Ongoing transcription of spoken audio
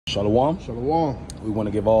Shalom. Shalom. We want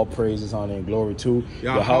to give all praises, honor, and glory to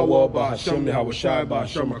Yahweh, Ba'Hashem, Yahushua,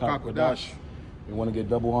 Ba'Hashem, HaKadosh. We want to give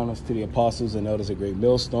double honors to the apostles and elders of Great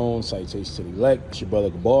Millstone. Salutations to the elect. It's your brother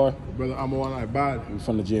Gabar. Brother Amon Ibad. We're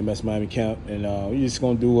from the GMS Miami camp, and we're just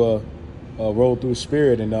going to do a roll through the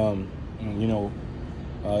spirit. And,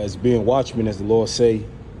 as being watchmen, as the Lord say,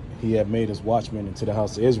 He have made us watchmen into the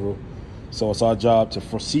house of Israel. So it's our job to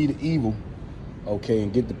foresee the evil, okay,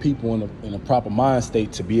 and get the people in a proper mind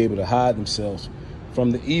state to be able to hide themselves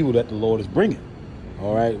from the evil that the Lord is bringing.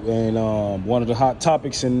 All right, and one of the hot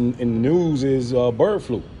topics in the news is bird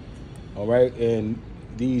flu. All right, and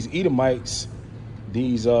these Edomites,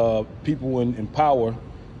 these people in power,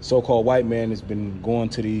 so-called white man, has been going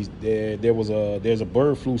to these. There's a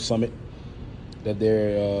bird flu summit that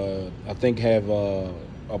they're I think have a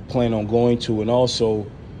plan on going to, and also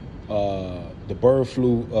the bird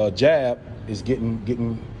flu jab is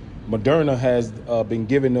getting. Moderna has been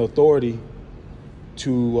given the authority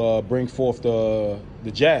to bring forth the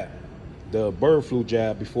jab, the bird flu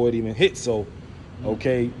jab, before it even hits. So,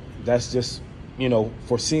 okay, that's just,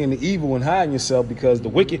 foreseeing the evil and hiding yourself, because the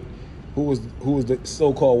wicked, who is the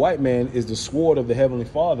so-called white man, is the sword of the Heavenly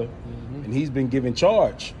Father, and he's been given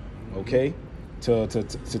charge, okay, to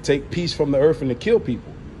take peace from the earth and to kill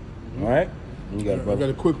people. All right, you got it, brother. I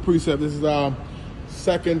got a quick precept. This is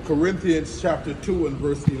 2 Corinthians chapter 2 and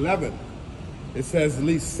verse 11. It says,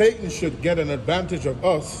 "Lest Satan should get an advantage of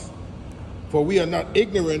us, for we are not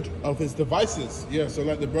ignorant of his devices." Yeah, so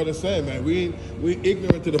like the brother said, man, we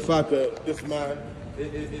ignorant to the fact that this man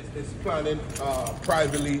is planning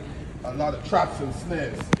privately a lot of traps and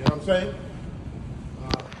snares. You know what I'm saying?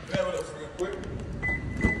 Bear with us real quick.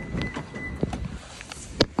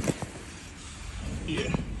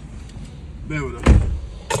 Yeah, bear with us.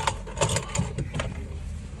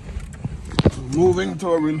 Moving to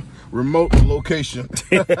a remote location.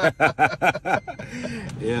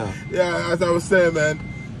 Yeah, as I was saying, man,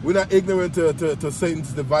 we're not ignorant to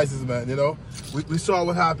Satan's devices, man. We saw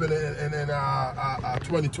what happened in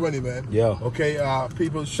 2020, man. Yeah. Okay,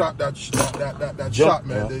 people shot that shot,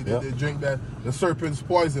 man. They drink the serpent's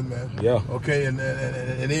poison, man. Yeah. Okay, and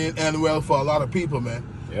it ain't end well for a lot of people, man.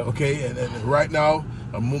 Yeah. Okay, and right now,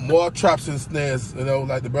 more traps and snares.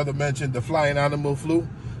 Like the brother mentioned, the flying animal flu.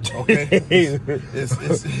 Okay,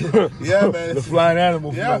 it's yeah, man. The flying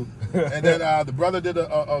animal. Yeah, and then the brother did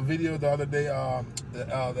a video the other day.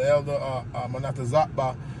 The elder Manata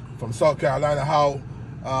Zatba from South Carolina, how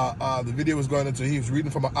the video was going into. He was reading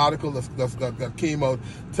from an article that came out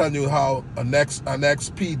telling you how a next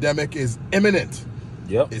pandemic is imminent.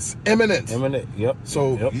 Yep, it's imminent. Imminent. Yep.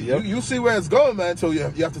 So you see where it's going, man. So you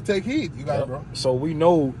have to take heed. You got it, bro. So we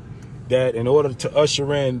know that in order to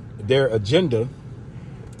usher in their agenda,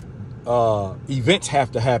 events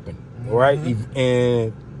have to happen, right?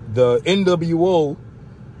 And the NWO,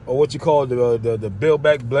 or what you call the Build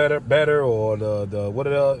Back Better, or what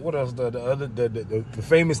else, the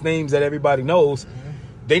famous names that everybody knows,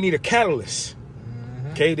 they need a catalyst.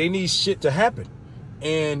 Okay, they need shit to happen,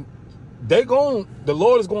 and the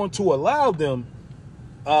Lord is going to allow them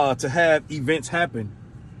to have events happen,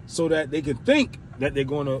 so that they can think that they're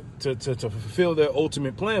going to fulfill their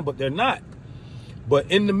ultimate plan, but they're not.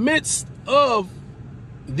 But in the midst of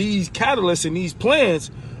these catalysts and these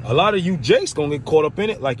plans, a lot of you jakes gonna get caught up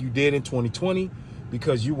in it, like you did in 2020,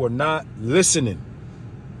 because you were not listening.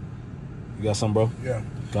 You got something, bro? Yeah.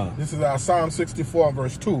 This is Psalm 64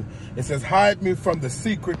 verse 2. It says, "Hide me from the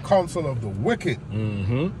secret counsel of the wicked,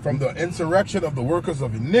 from the insurrection of the workers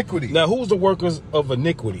of iniquity." Now, who's the workers of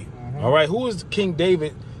iniquity? All right, who is King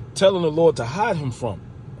David telling the Lord to hide him from?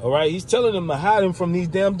 All right, he's telling them to hide him from these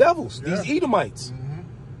damn devils, these Edomites.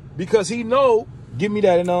 Because he know, give me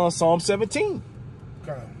that in Psalm 17.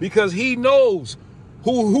 Okay. Because he knows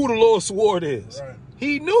who the Lord's sword is. Right.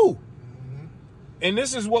 He knew. And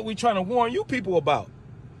this is what we're trying to warn you people about.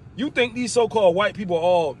 You think these so-called white people are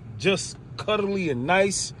all just cuddly and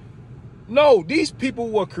nice? No, these people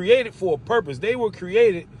were created for a purpose. They were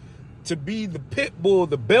created to be the pit bull,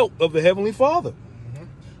 the belt of the Heavenly Father.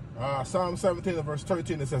 Psalm 17 and verse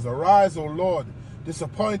 13, it says, "Arise, O Lord,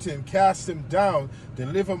 disappoint him, cast him down,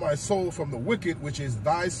 deliver my soul from the wicked, which is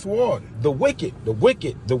thy sword." The wicked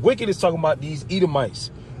is talking about these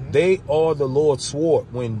Edomites. They are the Lord's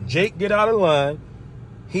sword. When Jake get out of line,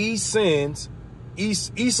 he sends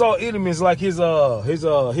Esau Edom is like his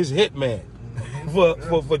hitman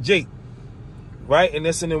for Jake, right? And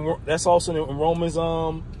that's also in Romans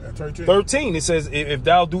 13. It says, "If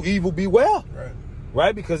thou do evil, beware."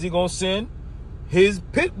 Right, because he's gonna send his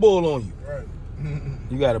pit bull on you. Right.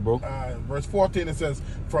 You got it, bro. Verse 14, it says,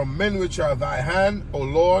 "From men which are thy hand, O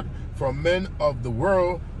Lord, from men of the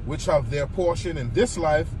world, which have their portion in this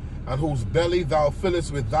life, and whose belly thou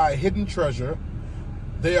fillest with thy hidden treasure.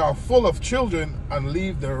 They are full of children, and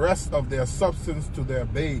leave the rest of their substance to their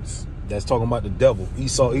babes. That's talking about the devil,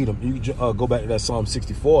 Esau, Edom. You go back to that Psalm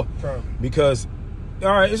 64. Okay. Because,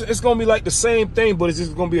 all right, it's going to be like the same thing, but it's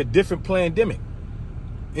just going to be a different pandemic.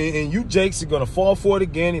 And you, Jakes, are going to fall for it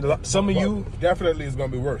again. Some of you... Definitely it's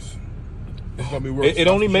going to be worse. It's going to be worse. It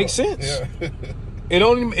only makes sense. Yeah. It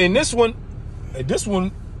only... And this one, see,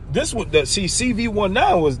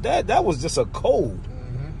 CV19 was that was just a cold.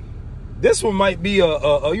 This one might be a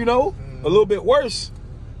little bit worse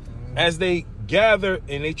as they gather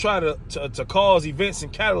and they try to cause events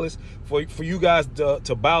and catalysts for you guys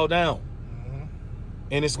to bow down.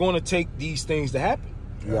 And it's going to take these things to happen.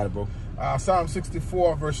 You got it, bro. Psalm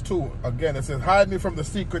 64, verse 2. Again, it says, hide me from the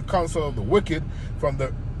secret counsel of the wicked, from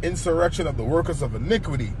the insurrection of the workers of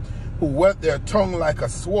iniquity, who whet their tongue like a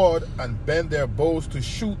sword and bend their bows to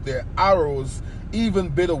shoot their arrows, even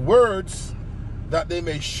bitter words, that they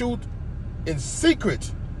may shoot in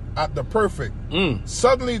secret at the perfect.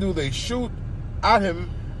 Suddenly do they shoot at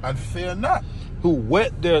him and fear not. Who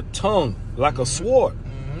whet their tongue like a sword.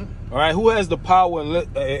 All right, who has the power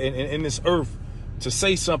in this earth to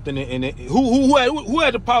say something? Who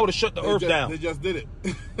had the power to shut the earth down? They just did it.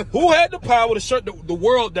 Who had the power to shut the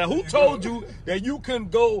world down? Who told you that you couldn't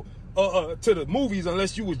go to the movies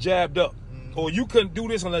unless you was jabbed up? Or you couldn't do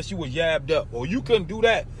this unless you was jabbed up? Or you couldn't do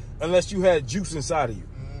that unless you had juice inside of you?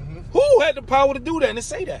 Who had the power to do that and to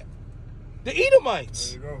say that? The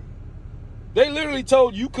Edomites. There you go. They literally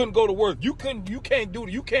told you couldn't go to work. You can't do it.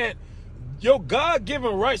 You can't. Your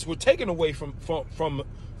God-given rights were taken away from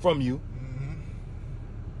you.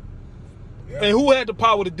 Yeah. And who had the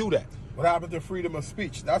power to do that? What happened to freedom of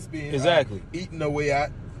speech? That's being exactly eaten away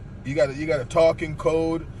at. You got a talking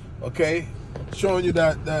code, okay, showing you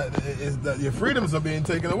that your freedoms are being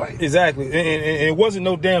taken away. Exactly, and it wasn't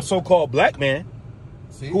no damn so-called black man.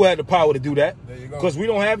 See? Who had the power to do that. There you go. Because we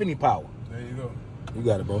don't have any power. There you go. You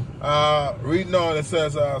got it, bro. Reading on, it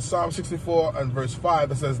says, Psalm 64 and verse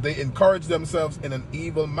 5, it says, they encourage themselves in an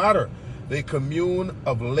evil matter. They commune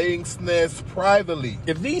of laying snares privately.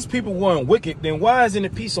 If these people weren't wicked, then why isn't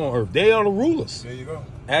it peace on earth? They are the rulers. There you go.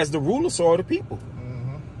 As the rulers are the people.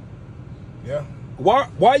 Yeah.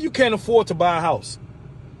 Why you can't afford to buy a house?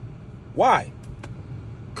 Why?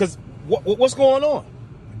 Because what's going on?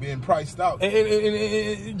 You're being priced out.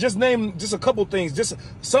 And just name just a couple things. Just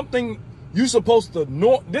something you supposed to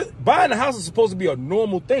buying a house is supposed to be a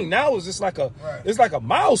normal thing. Now it's just like it's like a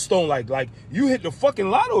milestone. Like you hit the fucking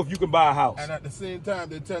lotto if you can buy a house. And at the same time,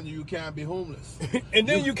 they're telling you can't be homeless. And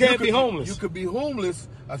then you can't be homeless. You could be homeless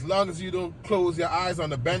as long as you don't close your eyes on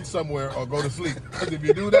the bench somewhere or go to sleep. Because if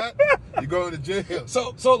you do that, you're going to jail.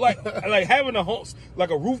 So like having a home,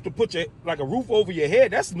 like a roof to put a roof over your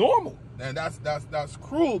head, that's normal. And that's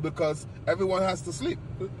cruel because everyone has to sleep.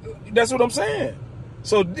 That's what I'm saying.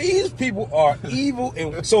 So these people are evil,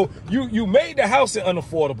 and so you made the house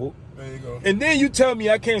unaffordable. There you go. And then you tell me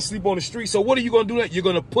I can't sleep on the street. So what are you gonna do? That you're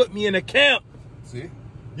gonna put me in a camp. See?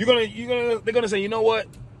 They're gonna say, you know what?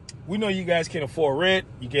 We know you guys can't afford rent.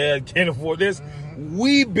 You guys can't afford this.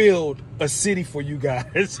 We build a city for you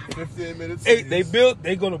guys. 15 minutes.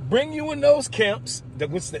 They're gonna bring you in those camps,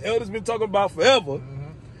 which the elders been talking about forever,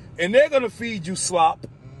 and they're gonna feed you slop.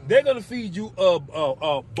 They're gonna feed you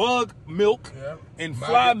bug milk and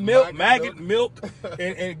fly milk, maggot milk,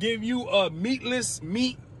 and give you meatless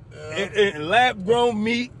meat and lab grown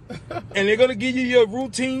meat, and they're gonna give you your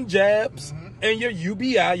routine jabs and your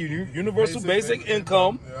UBI, your universal basic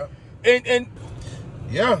income, and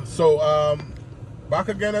So back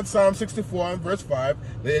again at Psalm 64 and verse 5,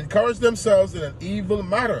 they encourage themselves in an evil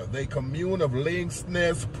matter. They commune of laying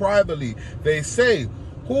snares privately. They say,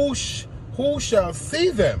 who shall see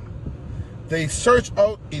them? They search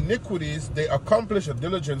out iniquities. They accomplish a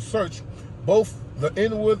diligent search. Both the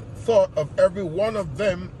inward thought of every one of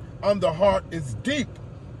them and the heart is deep.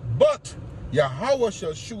 But Yahweh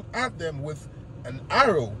shall shoot at them with an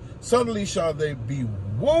arrow. Suddenly shall they be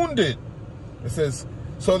wounded. It says,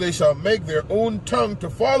 so they shall make their own tongue to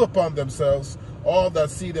fall upon themselves. All that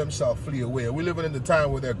see them shall flee away. We're living in the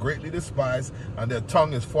time where they're greatly despised and their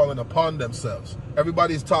tongue is falling upon themselves.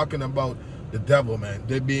 Everybody's talking about the devil, man.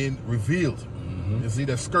 They're being revealed. You see,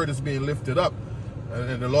 their skirt is being lifted up.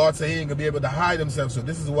 And the Lord said he ain't going to be able to hide himself. So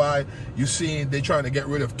this is why you see they're trying to get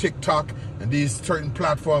rid of TikTok and these certain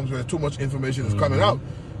platforms where too much information is coming out.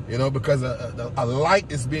 You know, because a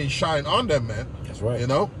light is being shined on them, man. That's right. You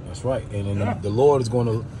know? That's right. And the Lord is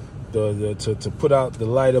going to put out the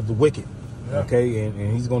light of the wicked. Okay?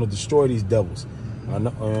 And he's going to destroy these devils.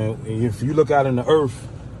 If you look out in the earth,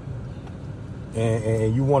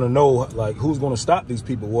 and you want to know, like, who's going to stop these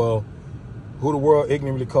people? Well, who the world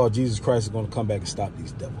ignorantly called Jesus Christ is going to come back and stop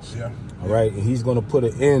these devils. Yeah. All right? And he's going to put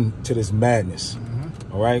an end to this madness.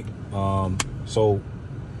 All right? So,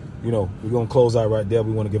 you know, we're going to close out right there.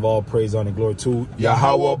 We want to give all praise, honor, and glory to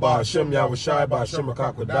Yahweh, Ba'Hashem, Yahushai, Ba'Hashem,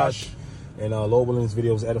 Rakakadash. And Lord willing, this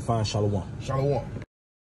video is edifying. Shalom. Shalom.